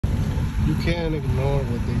You can't ignore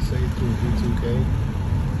what they say through B2K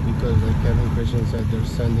because, like Kevin Christian said, they're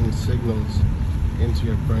sending signals into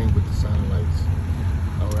your brain with the satellites.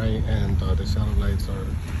 All right, and the satellites are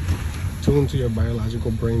tuned to your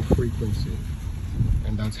biological brain frequency,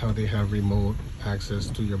 and that's how they have remote access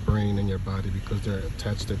to your brain and your body, because they're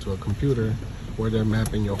attached to a computer where they're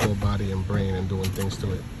mapping your whole body and brain and doing things to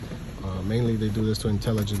it. Mainly they do this to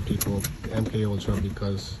intelligent people, MK Ultra,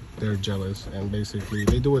 because they're jealous, and basically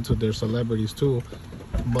they do it to their celebrities too.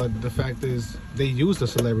 But the fact is, they use the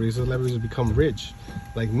celebrities to become rich.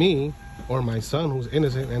 Like me or my son, who's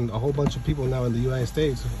innocent, and a whole bunch of people now in the United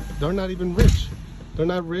States, they're not even rich. They're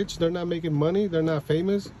not rich, they're not making money, they're not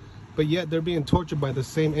famous, but yet they're being tortured by the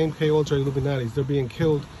same MK Ultra Illuminatis. They're being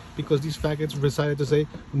killed because these faggots decided to say,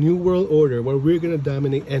 New World Order, where we're gonna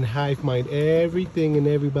dominate and hive mind everything and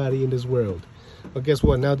everybody in this world. But guess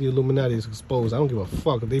what? Now the Illuminati is exposed. I don't give a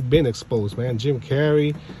fuck. They've been exposed, man. Jim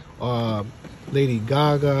Carrey, Lady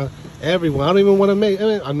Gaga, everyone. I don't even want to make. I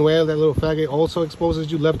mean, Anuel, that little faggot, also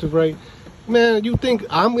exposes you left and right. Man, you think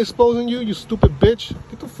I'm exposing you, you stupid bitch?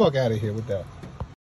 Get the fuck out of here with that.